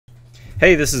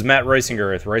Hey, this is Matt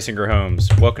Reisinger with Reisinger Homes.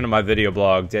 Welcome to my video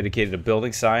blog dedicated to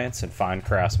building science and fine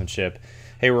craftsmanship.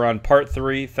 Hey, we're on part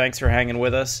 3. Thanks for hanging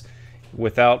with us.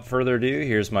 Without further ado,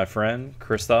 here's my friend,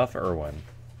 Christoph Irwin.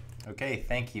 Okay,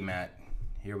 thank you, Matt.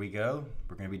 Here we go.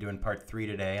 We're going to be doing part 3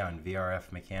 today on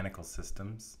VRF mechanical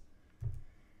systems.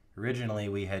 Originally,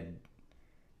 we had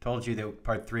told you that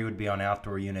part 3 would be on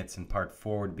outdoor units and part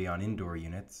 4 would be on indoor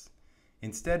units.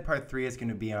 Instead, part 3 is going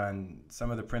to be on some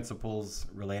of the principles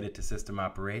related to system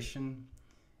operation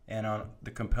and on the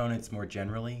components more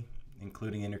generally,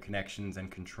 including interconnections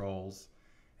and controls.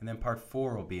 And then part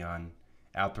 4 will be on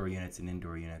outdoor units and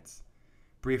indoor units.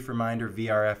 Brief reminder,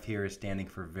 VRF here is standing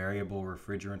for variable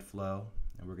refrigerant flow,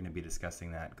 and we're going to be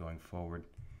discussing that going forward.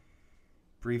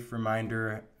 Brief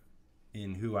reminder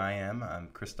in who I am. I'm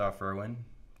Christoph Irwin,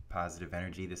 Positive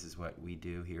Energy. This is what we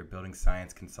do here, Building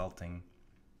Science Consulting.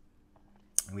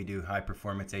 We do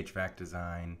high-performance HVAC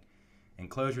design,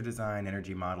 enclosure design,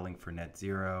 energy modeling for net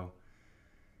zero.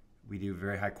 We do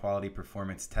very high-quality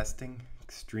performance testing,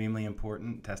 extremely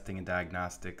important. Testing and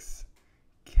diagnostics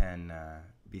can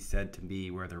be said to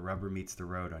be where the rubber meets the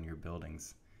road on your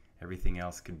buildings. Everything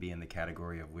else could be in the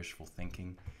category of wishful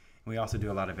thinking. And we also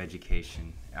do a lot of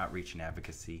education, outreach, and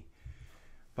advocacy.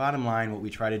 Bottom line, what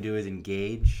we try to do is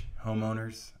engage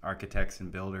homeowners, architects,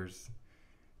 and builders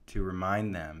to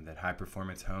remind them that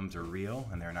high-performance homes are real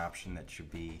and they're an option that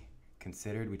should be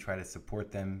considered. We try to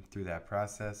support them through that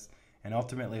process, and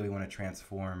ultimately we want to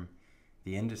transform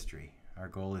the industry. Our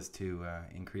goal is to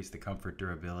increase the comfort,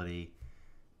 durability,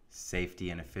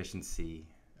 safety, and efficiency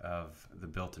of the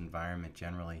built environment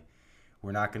generally.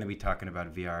 We're not going to be talking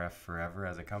about VRF forever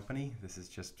as a company. This is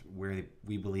just where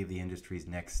we believe the industry's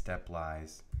next step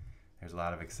lies. There's a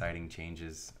lot of exciting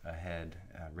changes ahead,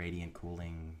 radiant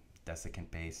cooling,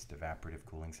 desiccant-based evaporative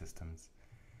cooling systems.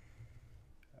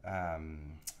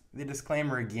 The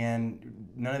disclaimer again,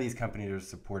 none of these companies are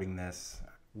supporting this.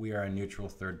 We are a neutral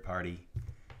third party,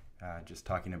 just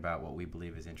talking about what we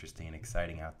believe is interesting and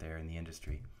exciting out there in the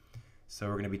industry. So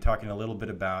we're going to be talking a little bit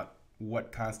about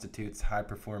what constitutes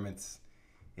high-performance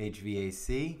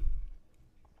HVAC,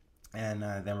 and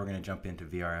then we're going to jump into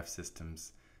VRF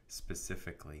systems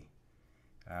specifically.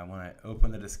 I want to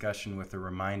open the discussion with a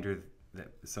reminder that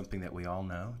something that we all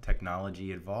know,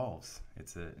 technology evolves.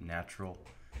 It's a natural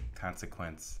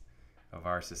consequence of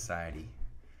our society.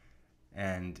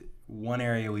 And one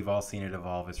area we've all seen it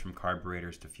evolve is from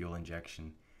carburetors to fuel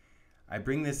injection. I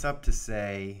bring this up to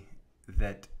say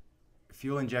that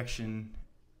fuel injection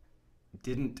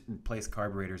didn't replace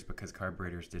carburetors because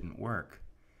carburetors didn't work.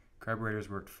 Carburetors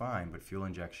worked fine, but fuel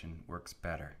injection works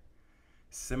better.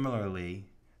 Similarly,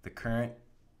 the current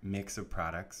mix of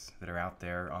products that are out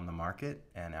there on the market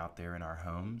and out there in our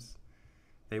homes,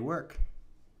 they work.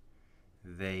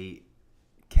 They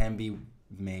can be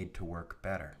made to work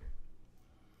better.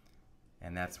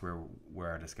 And that's where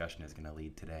our discussion is going to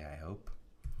lead today, I hope.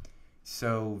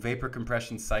 So vapor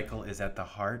compression cycle is at the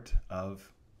heart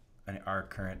of our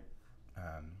current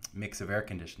mix of air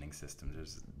conditioning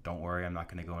systems. Don't worry, I'm not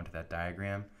going to go into that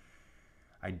diagram.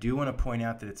 I do want to point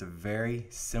out that it's a very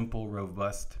simple,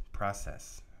 robust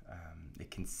process. It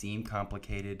can seem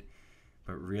complicated,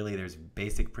 but really there's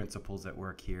basic principles at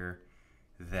work here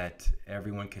that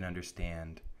everyone can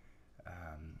understand.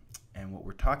 And what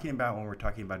we're talking about when we're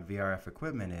talking about VRF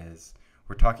equipment is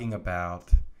we're talking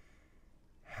about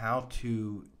how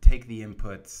to take the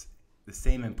inputs, the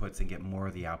same inputs, and get more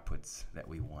of the outputs that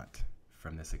we want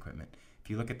from this equipment.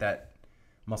 If you look at that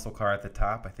muscle car at the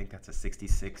top, I think that's a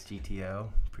 66 GTO,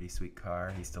 pretty sweet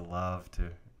car. I used to love to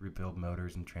rebuild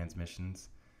motors and transmissions.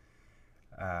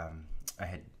 I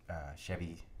had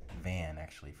Chevy van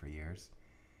actually for years.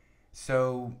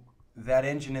 So that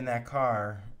engine in that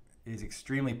car is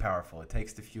extremely powerful. It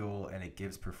takes the fuel and it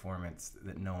gives performance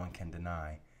that no one can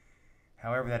deny.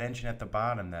 However, that engine at the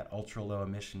bottom, that ultra low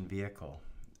emission vehicle,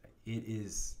 it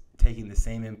is taking the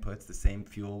same inputs, the same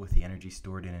fuel with the energy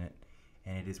stored in it,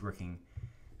 and it is working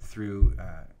through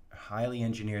highly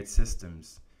engineered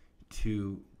systems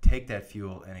to take that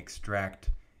fuel and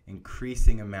extract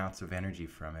increasing amounts of energy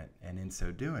from it, and in so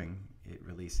doing, it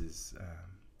releases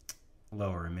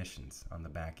lower emissions on the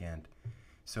back end.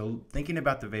 So thinking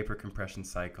about the vapor compression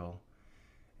cycle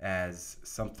as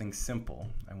something simple,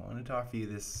 I wanted to offer you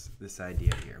this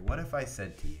idea here. What if I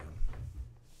said to you,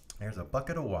 there's a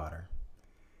bucket of water,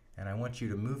 and I want you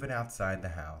to move it outside the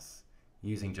house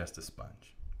using just a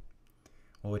sponge.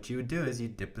 Well, what you would do is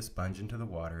you'd dip the sponge into the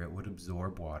water. It would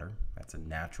absorb water. That's a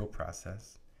natural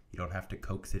process. You don't have to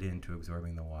coax it into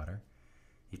absorbing the water.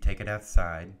 You take it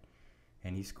outside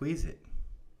and you squeeze it,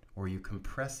 or you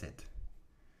compress it.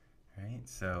 Right?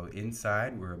 So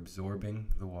inside we're absorbing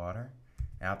the water.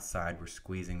 Outside, we're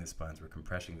squeezing the sponge, we're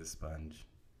compressing the sponge,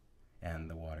 and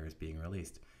the water is being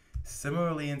released.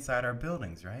 Similarly, inside our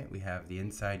buildings, right? We have the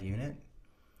inside unit.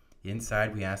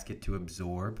 Inside, we ask it to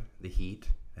absorb the heat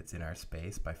that's in our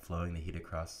space by flowing the heat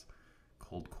across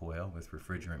cold coil with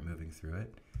refrigerant moving through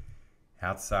it.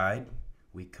 Outside,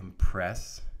 we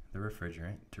compress the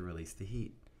refrigerant to release the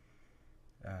heat.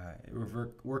 It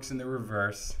works in the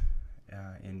reverse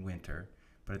in winter,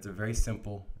 but it's a very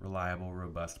simple, reliable,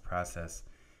 robust process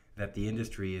that the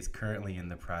industry is currently in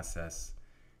the process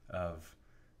of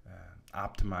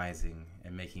optimizing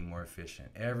and making more efficient.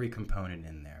 Every component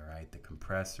in there, right? The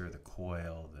compressor, the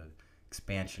coil, the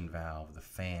expansion valve, the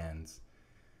fans,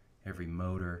 every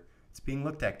motor. It's being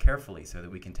looked at carefully so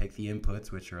that we can take the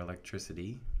inputs, which are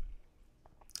electricity,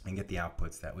 and get the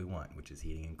outputs that we want, which is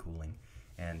heating and cooling,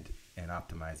 and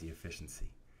optimize the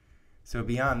efficiency. So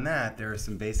beyond that, there are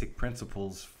some basic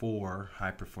principles for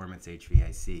high-performance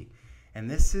HVAC.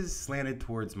 And this is slanted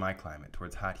towards my climate,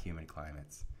 towards hot, humid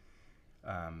climates.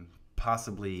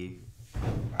 Possibly,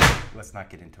 let's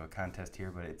not get into a contest here,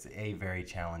 but it's a very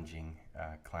challenging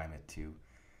climate to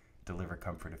deliver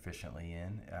comfort efficiently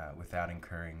in without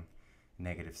incurring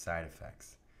negative side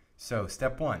effects. So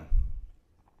step one,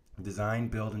 design,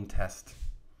 build, and test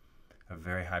a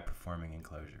very high-performing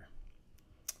enclosure.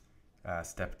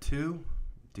 Step two,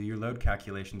 do your load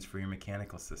calculations for your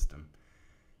mechanical system.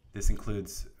 This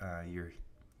includes your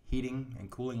heating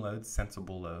and cooling loads,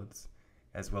 sensible loads,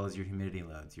 as well as your humidity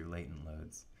loads, your latent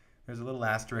loads. There's a little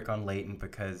asterisk on latent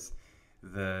because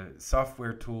the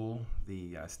software tool,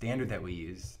 the standard that we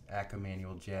use, ACA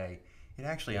Manual J, it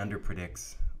actually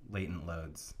underpredicts latent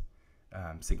loads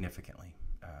significantly.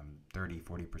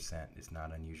 30-40% is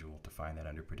not unusual to find that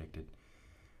underpredicted.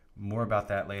 More about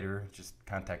that later. Just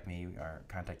contact me. Our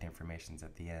contact information is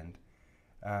at the end.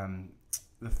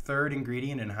 The third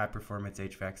ingredient in a high-performance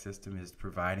HVAC system is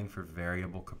providing for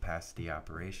variable capacity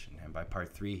operation. And by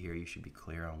part 3 here, you should be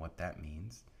clear on what that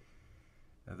means.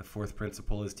 The fourth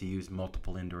principle is to use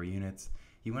multiple indoor units.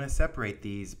 You want to separate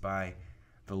these by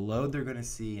the load they're going to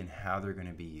see and how they're going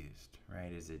to be used,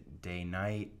 right? Is it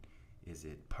day-night? Is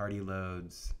it party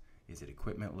loads? Is it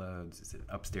equipment loads? Is it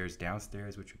upstairs,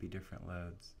 downstairs, which would be different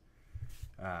loads?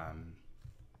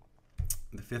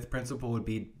 The fifth principle would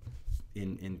be,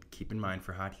 keep in mind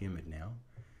for hot humid now,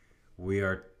 we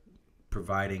are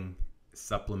providing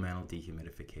supplemental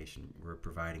dehumidification. We're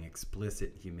providing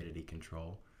explicit humidity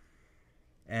control.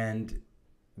 And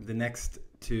the next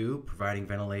two, providing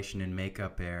ventilation and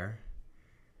makeup air,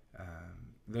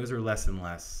 those are less and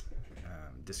less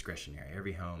discretionary.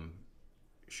 Every home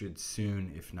should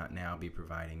soon, if not now, be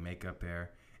providing makeup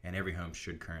air, and every home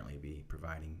should currently be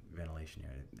providing ventilation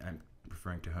air. I'm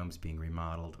referring to homes being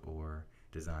remodeled or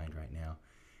designed right now.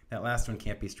 That last one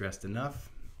can't be stressed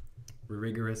enough.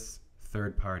 Rigorous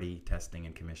third-party testing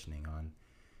and commissioning on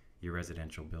your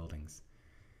residential buildings.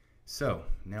 So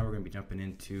now we're going to be jumping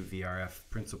into VRF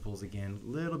principles again. A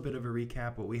little bit of a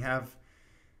recap. What we have,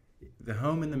 the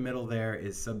home in the middle there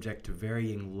is subject to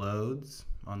varying loads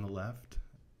on the left.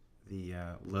 The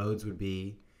loads would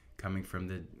be coming from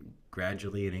the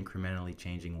gradually and incrementally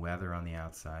changing weather on the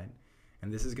outside.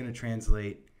 And this is going to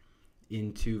translate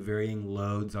into varying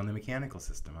loads on the mechanical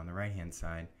system on the right-hand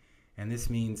side. And this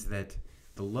means that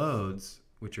the loads,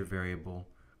 which are variable,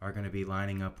 are going to be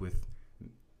lining up with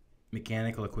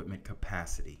mechanical equipment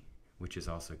capacity, which is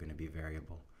also going to be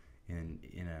variable in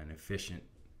an efficient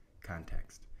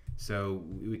context. So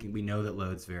we know that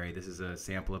loads vary. This is a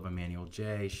sample of a Manual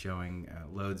J showing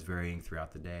loads varying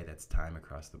throughout the day. That's time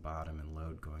across the bottom and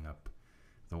load going up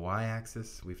the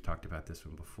y-axis. We've talked about this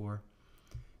one before.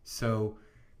 So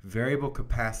variable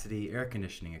capacity air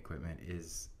conditioning equipment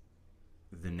is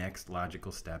the next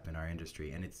logical step in our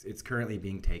industry, and it's currently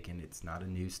being taken. It's not a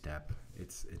new step.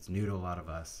 It's new to a lot of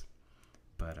us,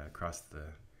 but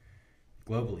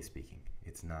globally speaking,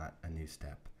 it's not a new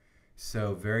step.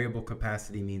 So variable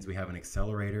capacity means we have an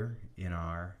accelerator in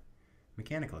our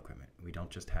mechanical equipment. We don't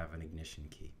just have an ignition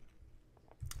key.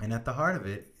 And at the heart of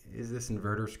it is this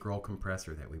inverter scroll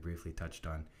compressor that we briefly touched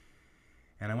on.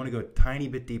 And I want to go a tiny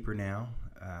bit deeper now,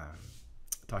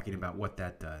 talking about what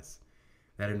that does.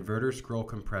 That inverter scroll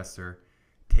compressor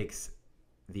takes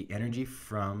the energy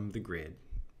from the grid,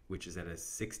 which is at a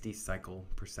 60 cycle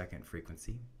per second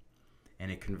frequency,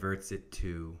 and it converts it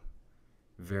to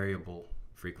variable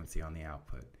frequency on the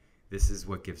output. This is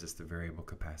what gives us the variable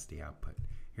capacity output.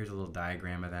 Here's a little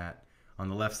diagram of that. On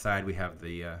the left side, we have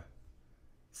the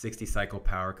 60 cycle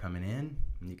power coming in,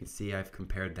 and you can see I've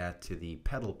compared that to the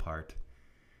pedal part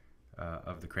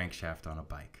of the crankshaft on a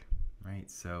bike, right?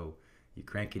 So you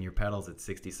crank in your pedals at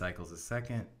 60 cycles a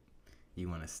second, You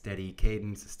want a steady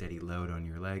cadence, a steady load on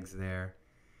your legs there.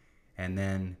 And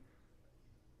then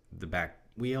the back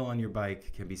wheel on your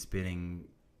bike can be spinning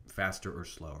faster or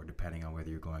slower depending on whether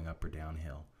you're going up or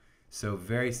downhill. So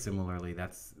very similarly,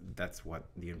 that's what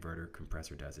the inverter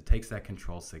compressor does. It takes that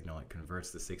control signal, it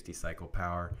converts the 60 cycle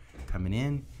power coming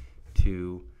in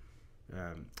to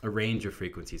a range of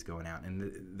frequencies going out,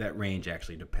 and that range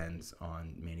actually depends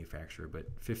on manufacturer, but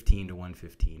 15 to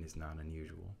 115 is not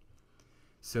unusual.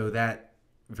 So that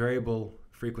variable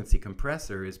frequency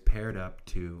compressor is paired up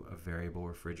to a variable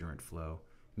refrigerant flow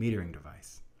metering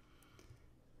device.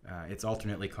 It's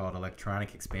alternately called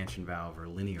electronic expansion valve or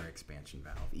linear expansion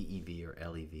valve, EEV or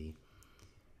LEV.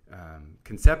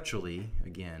 Conceptually,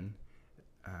 again,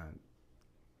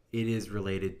 it is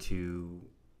related to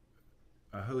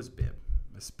a hose bib,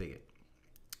 a spigot.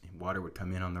 Water would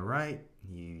come in on the right.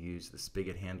 You use the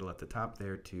spigot handle at the top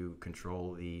there to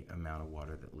control the amount of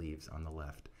water that leaves on the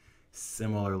left.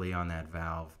 Similarly, on that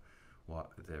valve,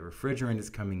 while the refrigerant is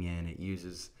coming in, it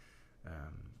uses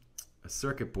a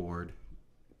circuit board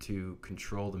to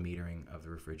control the metering of the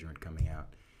refrigerant coming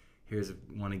out. Here's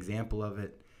one example of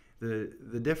it.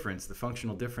 The difference, the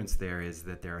functional difference there is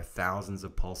that there are thousands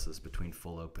of pulses between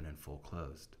full open and full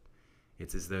closed.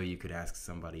 It's as though you could ask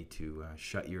somebody to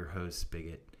shut your hose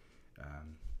spigot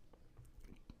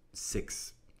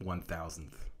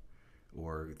 6/1000th,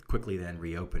 or quickly then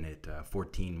reopen it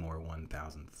 14 more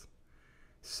 1,000ths.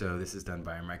 So this is done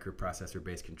by a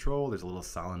microprocessor-based control. There's a little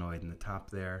solenoid in the top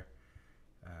there.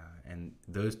 And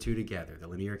those two together, the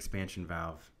linear expansion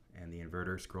valve and the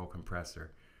inverter scroll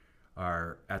compressor,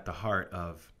 are at the heart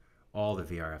of all the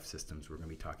VRF systems we're going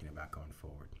to be talking about going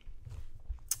forward.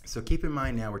 So keep in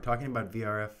mind now, we're talking about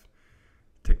VRF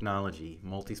technology,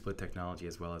 multi-split technology,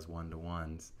 as well as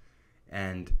one-to-ones.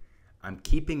 And I'm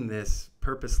keeping this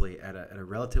purposely at a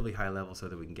relatively high level so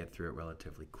that we can get through it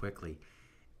relatively quickly.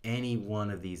 Any one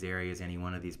of these areas, any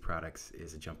one of these products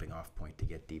is a jumping off point to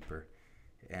get deeper.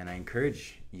 And I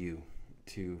encourage you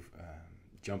to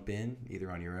jump in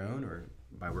either on your own or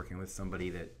by working with somebody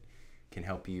that can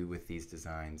help you with these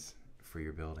designs for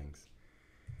your buildings.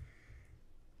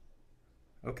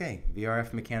 Okay,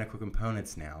 VRF mechanical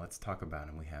components now. Let's talk about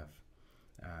them. We have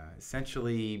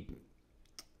essentially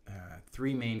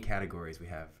three main categories. We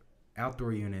have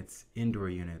outdoor units, indoor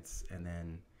units, and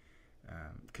then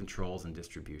controls and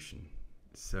distribution.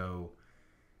 So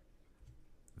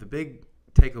the big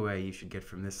takeaway you should get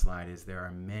from this slide is there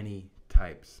are many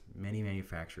types, many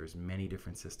manufacturers, many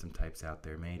different system types out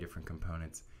there, many different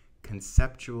components.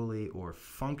 Conceptually or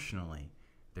functionally,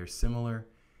 they're similar.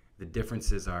 The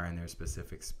differences are in their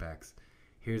specific specs.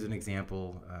 Here's an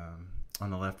example. On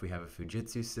the left, we have a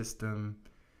Fujitsu system,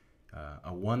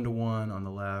 a 1-to-1 on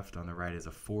the left. On the right is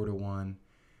a 4-to-1.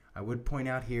 I would point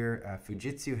out here,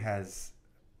 Fujitsu has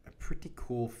a pretty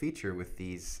cool feature with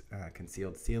these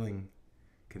concealed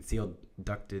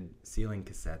ducted ceiling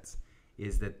cassettes,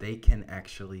 is that they can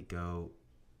actually go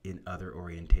in other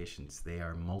orientations. They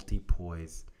are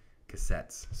multi-poise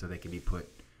cassettes, so they can be put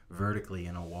vertically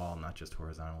in a wall, not just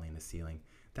horizontally in the ceiling.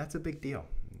 That's a big deal.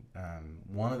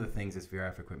 One of the things this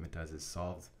VRF equipment does is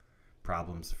solve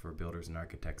problems for builders and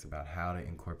architects about how to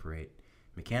incorporate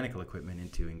mechanical equipment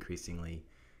into increasingly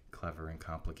clever and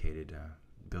complicated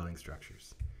building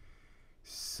structures.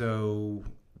 So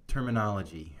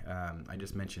terminology, I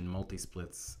just mentioned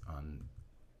multi-splits on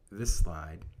this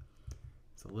slide.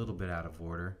 It's a little bit out of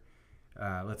order.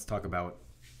 Let's talk about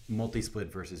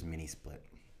multi-split versus mini-split.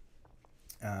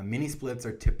 Mini-splits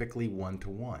are typically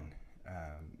 1-to-1,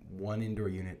 one indoor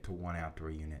unit to one outdoor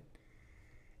unit.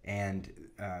 And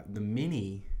the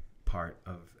mini part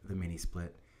of the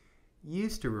mini-split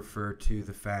used to refer to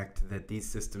the fact that these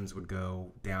systems would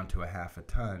go down to a half a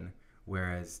ton,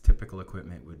 whereas typical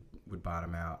equipment would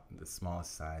bottom out. The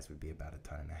smallest size would be about 1.5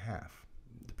 tons,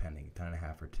 depending, 1.5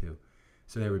 tons or 2 tons.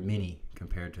 So they were mini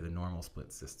compared to the normal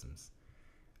split systems.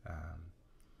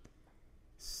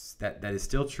 That is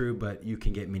still true, but you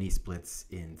can get mini splits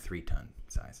in 3-ton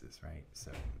sizes, right?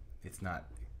 So it's not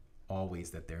always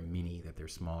that they're mini, that they're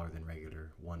smaller than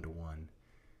regular 1-to-1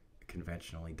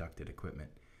 conventionally ducted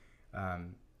equipment.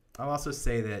 I'll also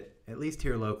say that, at least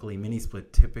here locally, mini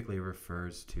split typically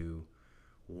refers to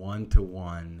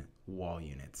 1-to-1 wall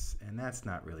units, and that's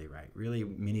not really right. Really,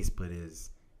 mini split is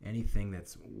anything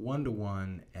that's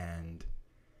 1-to-1, and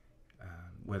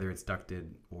whether it's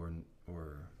ducted or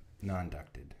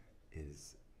non-ducted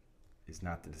is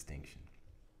not the distinction.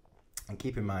 And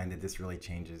keep in mind that this really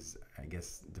changes, I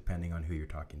guess, depending on who you're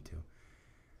talking to.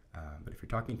 But if you're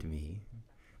talking to me,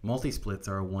 multi-splits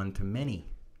are a one-to-many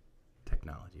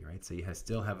technology, right? So you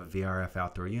still have a VRF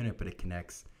outdoor unit, but it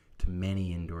connects to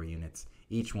many indoor units,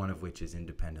 each one of which is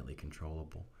independently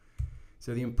controllable.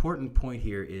 So the important point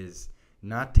here is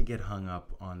not to get hung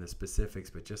up on the specifics,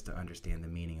 but just to understand the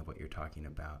meaning of what you're talking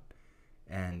about.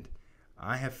 And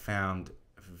I have found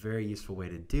a very useful way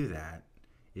to do that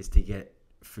is to get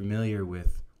familiar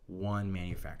with one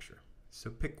manufacturer. So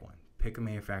pick one. Pick a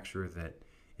manufacturer that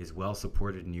is well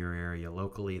supported in your area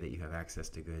locally, that you have access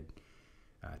to good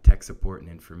tech support and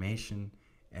information,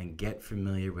 and get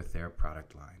familiar with their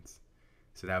product lines.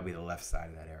 So that would be the left side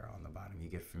of that arrow on the bottom. You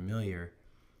get familiar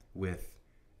with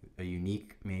a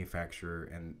unique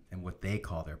manufacturer and what they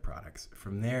call their products.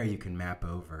 From there, you can map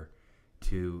over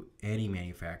to any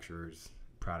manufacturer's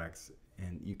products,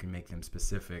 and you can make them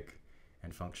specific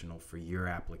and functional for your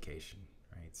application,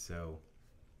 right? So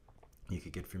you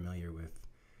could get familiar with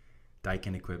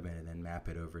Daikin equipment and then map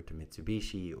it over to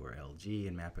Mitsubishi or LG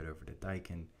and map it over to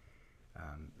Daikin,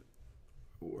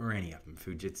 or any of them,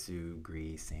 Fujitsu,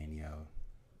 Gree, Sanyo,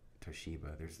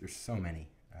 Toshiba. There's so many.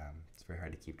 It's very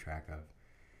hard to keep track of.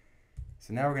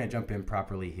 So now we're going to jump in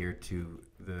properly here to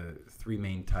the three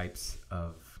main types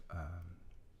of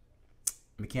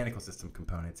mechanical system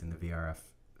components in the VRF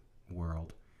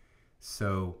world.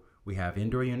 So we have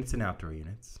indoor units and outdoor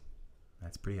units.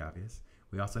 That's pretty obvious.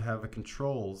 We also have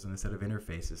controls and a set of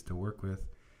interfaces to work with.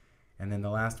 And then the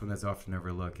last one that's often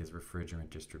overlooked is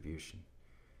refrigerant distribution.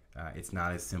 It's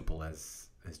not as simple as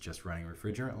just running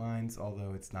refrigerant lines,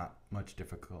 although it's not much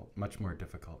more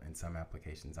difficult in some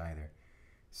applications either.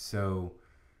 So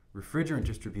refrigerant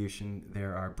distribution,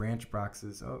 there are branch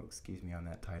boxes. Oh, excuse me on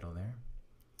that title there.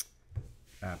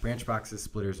 Branch boxes,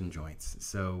 splitters, and joints.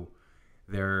 So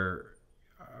there's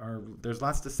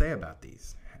lots to say about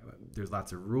these. There's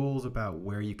lots of rules about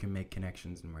where you can make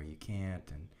connections and where you can't,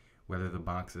 and whether the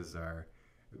boxes are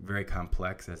very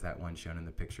complex, as that one shown in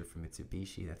the picture from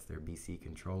Mitsubishi, that's their BC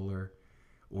controller,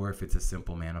 or if it's a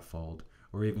simple manifold,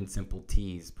 or even simple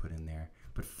T's put in there.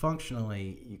 But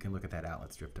functionally, you can look at that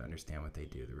outlet strip to understand what they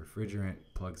do. The refrigerant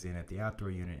plugs in at the outdoor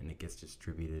unit, and it gets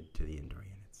distributed to the indoor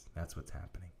units. That's what's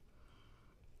happening.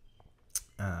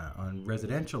 On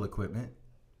residential equipment,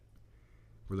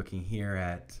 we're looking here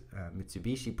at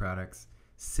Mitsubishi products,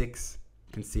 6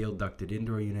 concealed ducted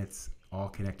indoor units, all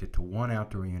connected to one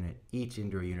outdoor unit. Each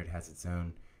indoor unit has its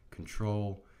own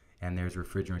control, and there's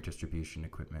refrigerant distribution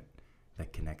equipment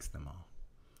that connects them all.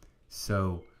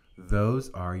 So those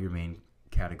are your main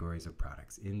categories of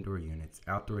products: indoor units,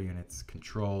 outdoor units,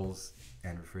 controls,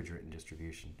 and refrigerant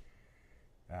distribution.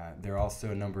 There are also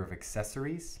a number of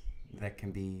accessories that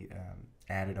can be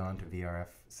added on to VRF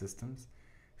systems.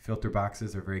 Filter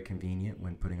boxes are very convenient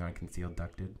when putting on concealed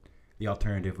ducted. The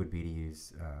alternative would be to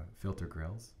use filter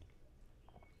grills.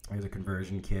 There's a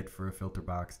conversion kit for a filter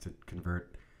box to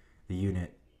convert the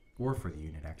unit, or for the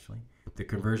unit actually. The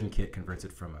conversion kit converts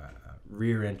it from a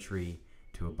rear entry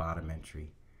to a bottom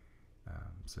entry.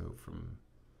 So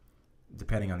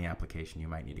depending on the application, you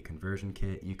might need a conversion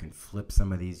kit. You can flip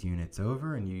some of these units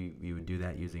over, and you would do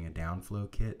that using a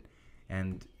downflow kit.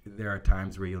 And there are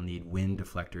times where you'll need wind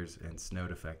deflectors and snow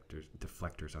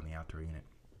deflectors on the outdoor unit.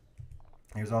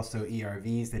 There's also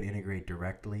ERVs that integrate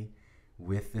directly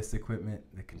with this equipment.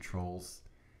 The controls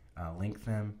link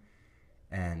them.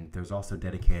 And there's also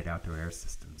dedicated outdoor air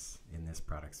systems in this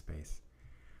product space.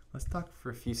 Let's talk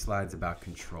for a few slides about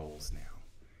controls now.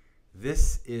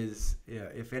 This is,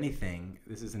 if anything,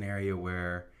 this is an area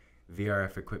where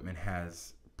VRF equipment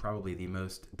has probably the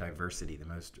most diversity, the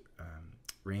most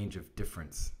range of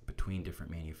difference between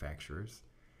different manufacturers.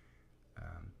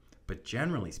 But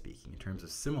generally speaking, in terms of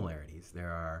similarities,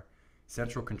 there are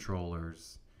central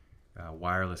controllers,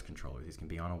 wireless controllers. These can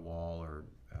be on a wall or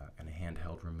in a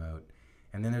handheld remote.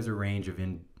 And then there's a range of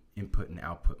input and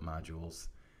output modules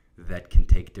that can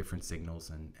take different signals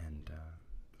and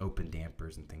open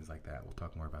dampers and things like that. We'll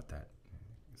talk more about that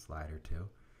in a slide or two.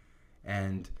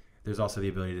 And there's also the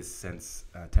ability to sense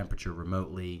temperature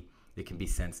remotely. It can be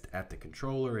sensed at the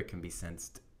controller, it can be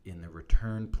sensed in the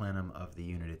return plenum of the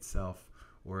unit itself,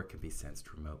 or it can be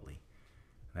sensed remotely.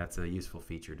 That's a useful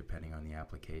feature depending on the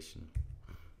application.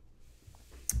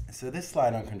 So this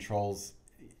slide on controls,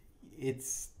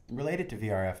 it's related to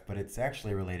VRF, but it's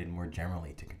actually related more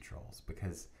generally to controls,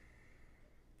 because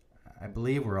I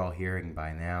believe we're all hearing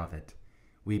by now that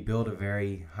we build a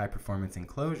very high performance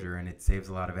enclosure and it saves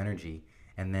a lot of energy,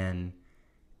 and then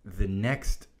the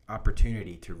next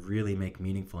opportunity to really make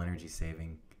meaningful energy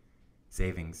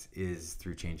savings is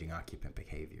through changing occupant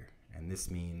behavior. And this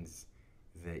means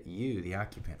that you, the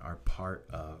occupant, are part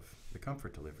of the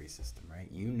comfort delivery system, right?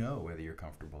 You know whether you're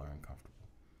comfortable or uncomfortable.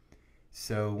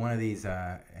 So one of these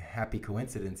happy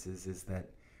coincidences is that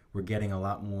we're getting a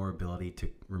lot more ability to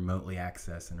remotely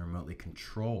access and remotely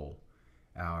control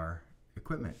our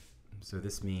equipment. So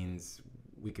this means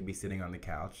we could be sitting on the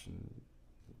couch and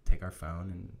take our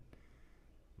phone and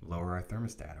lower our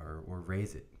thermostat or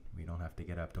raise it. We don't have to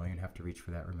get up, don't even have to reach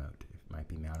for that remote. It might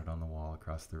be mounted on the wall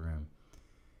across the room.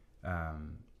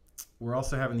 We're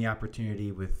also having the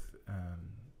opportunity with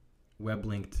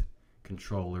web-linked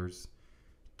controllers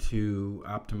to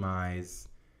optimize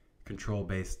control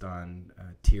based on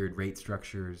tiered rate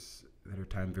structures that are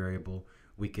time variable.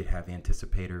 We could have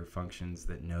anticipator functions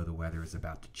that know the weather is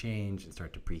about to change and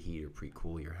start to preheat or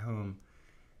pre-cool your home.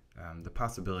 The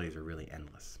possibilities are really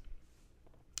endless.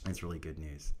 It's really good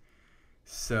news.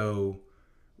 So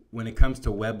when it comes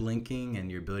to web linking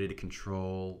and your ability to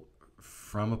control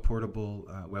from a portable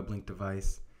web link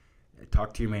device,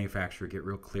 talk to your manufacturer, get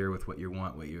real clear with what you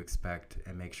want, what you expect,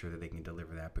 and make sure that they can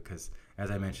deliver that, because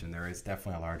as I mentioned, there is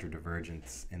definitely a larger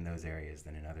divergence in those areas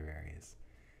than in other areas.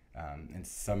 And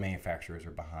some manufacturers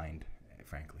are behind,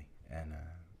 frankly, and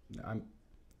I'm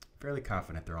fairly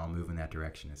confident they're all moving that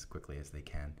direction as quickly as they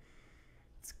can.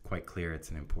 It's quite clear it's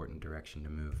an important direction to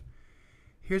move.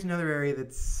 Here's another area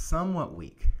that's somewhat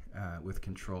weak with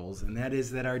controls, and that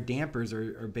is that our dampers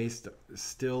are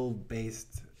still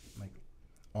based like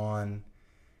on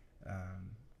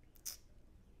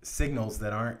signals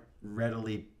that aren't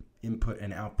readily input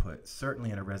and output,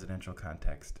 certainly in a residential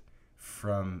context,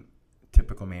 from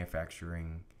typical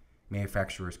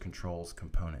manufacturer's controls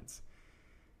components.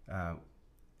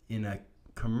 In a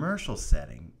commercial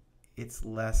setting, it's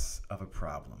less of a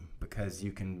problem because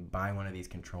you can buy one of these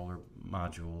controller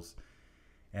modules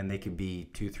and they could be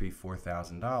 $2,000,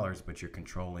 $3,000, $4,000, but you're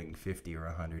controlling 50 or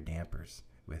 100 dampers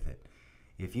with it.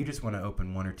 If you just want to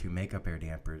open one or two makeup air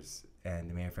dampers and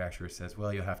the manufacturer says,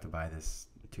 well, you'll have to buy this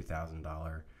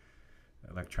 $2,000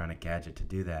 electronic gadget to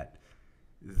do that,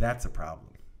 that's a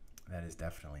problem. That is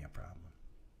definitely a problem,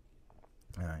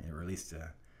 or at least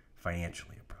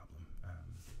financially a problem.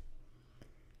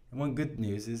 And one good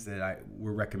news is that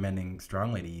we're recommending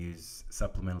strongly to use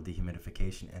supplemental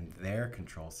dehumidification, and their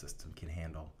control system can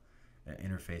handle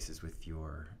interfaces with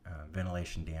your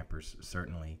ventilation dampers,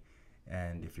 certainly,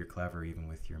 and if you're clever, even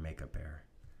with your makeup air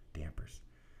dampers.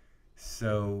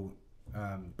 So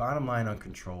bottom line on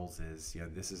controls is,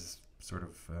 this is sort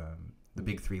of the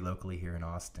big three locally here in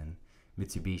Austin: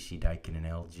 Mitsubishi, Daikin, and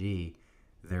LG.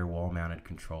 Their wall-mounted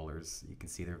controllers, you can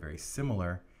see they're very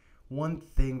similar. One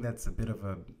thing that's a bit of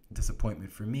a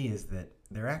disappointment for me is that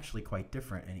they're actually quite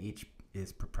different, and each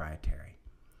is proprietary.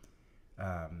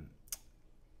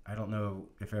 I don't know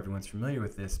if everyone's familiar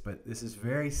with this, but this is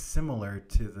very similar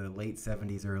to the late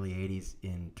 70s, early 80s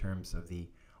in terms of the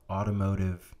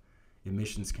automotive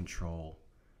emissions control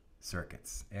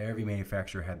circuits. Every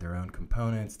manufacturer had their own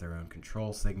components, their own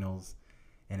control signals,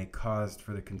 and it caused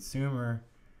for the consumer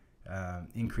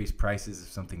increased prices if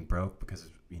something broke because,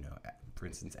 for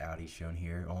instance, Audi shown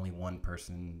here, only one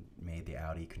person made the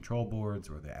Audi control boards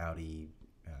or the Audi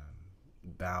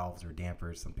valves or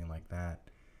dampers, something like that.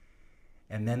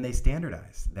 And then they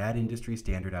standardized. That industry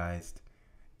standardized,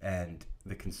 and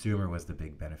the consumer was the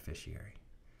big beneficiary.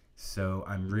 So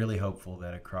I'm really hopeful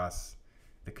that across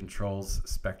the controls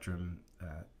spectrum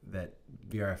that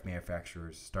VRF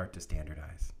manufacturers start to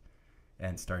standardize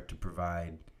and start to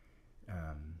provide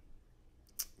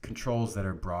controls that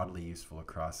are broadly useful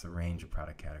across a range of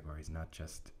product categories, not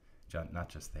just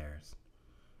theirs.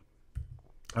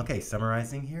 Okay,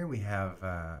 summarizing here, we have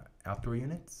outdoor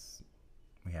units,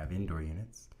 we have indoor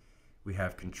units, we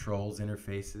have controls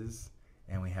interfaces,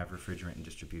 and we have refrigerant and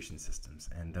distribution systems,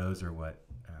 and those are what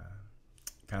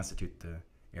constitute the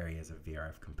areas of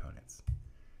VRF components.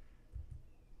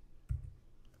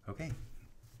 Okay,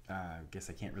 I guess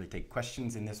I can't really take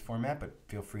questions in this format, but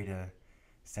feel free to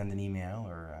send an email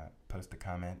or post a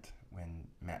comment when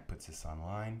Matt puts this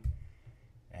online.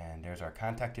 And there's our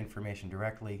contact information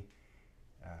directly.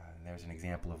 There's an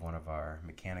example of one of our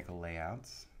mechanical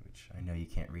layouts, which I know you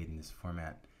can't read in this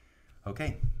format.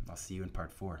 Okay, I'll see you in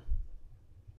part 4.